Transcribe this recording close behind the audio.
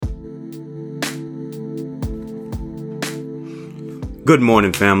Good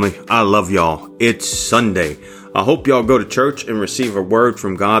morning, family. I love y'all. It's Sunday. I hope y'all go to church and receive a word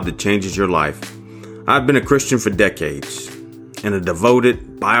from God that changes your life. I've been a Christian for decades and a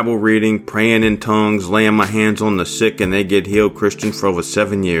devoted Bible reading, praying in tongues, laying my hands on the sick and they get healed Christian for over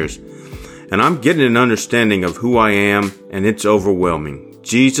 7 years. And I'm getting an understanding of who I am, and it's overwhelming.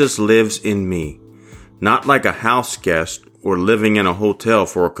 Jesus lives in me. Not like a house guest or living in a hotel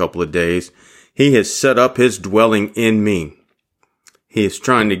for a couple of days. He has set up his dwelling in me. He is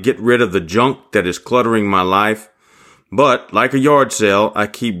trying to get rid of the junk that is cluttering my life. But like a yard sale, I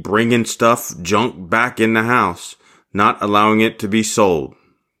keep bringing junk back in the house, not allowing it to be sold.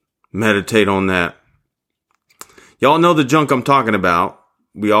 Meditate on that. Y'all know the junk I'm talking about.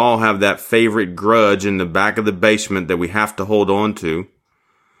 We all have that favorite grudge in the back of the basement that we have to hold on to.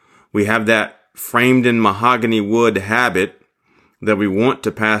 We have that framed in mahogany wood habit that we want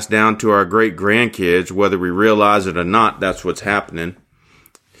to pass down to our great grandkids, whether we realize it or not. That's what's happening.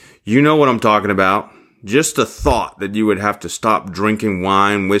 You know what I'm talking about. Just the thought that you would have to stop drinking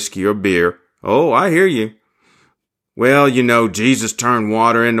wine, whiskey, or beer. Oh, I hear you. Well, you know, Jesus turned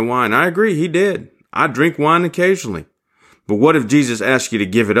water into wine. I agree, he did. I drink wine occasionally. But what if Jesus asked you to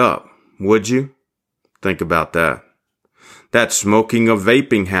give it up? Would you? Think about that. That smoking or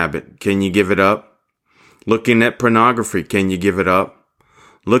vaping habit, can you give it up? Looking at pornography, can you give it up?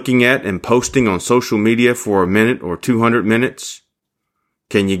 Looking at and posting on social media for a minute or 200 minutes,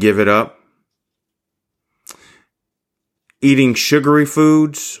 can you give it up? Eating sugary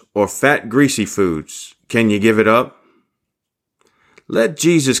foods or fat, greasy foods, can you give it up? Let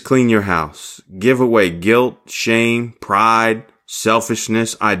Jesus clean your house. Give away guilt, shame, pride,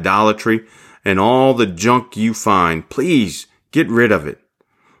 selfishness, idolatry, and all the junk you find. Please get rid of it.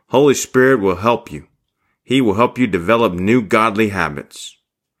 Holy Spirit will help you. He will help you develop new godly habits.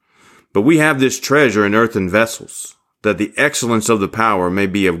 But we have this treasure in earthen vessels, that the excellence of the power may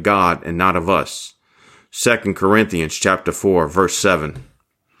be of God and not of us. 2 Corinthians chapter 4, verse 7.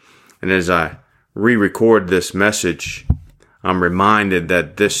 And as I re-record this message, I'm reminded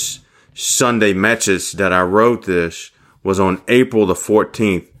that this Sunday message that I wrote this was on April the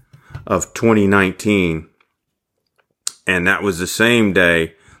 14th of 2019. And that was the same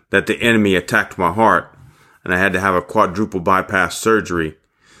day that the enemy attacked my heart. And I had to have a quadruple bypass surgery.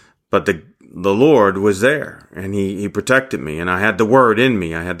 But the Lord was there, and he protected me, and I had the word in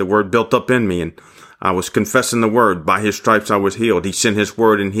me. I had the word built up in me, and I was confessing the word. By his stripes I was healed. He sent his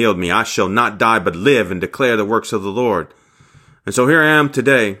word and healed me. I shall not die but live and declare the works of the Lord. And so here I am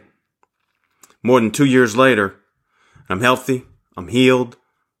today, more than 2 years later. I'm healthy, I'm healed,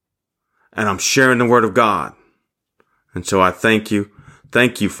 and I'm sharing the word of God. And so I thank you.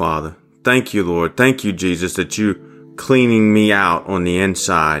 Thank you, Father. Thank you, Lord. Thank you, Jesus, that you cleaning me out on the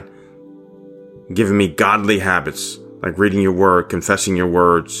inside, giving me godly habits like reading your word, confessing your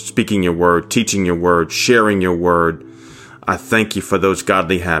words, speaking your word, teaching your word, sharing your word. I thank you for those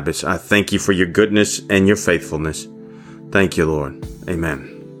godly habits. I thank you for your goodness and your faithfulness. Thank you, Lord.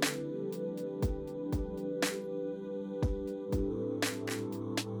 Amen.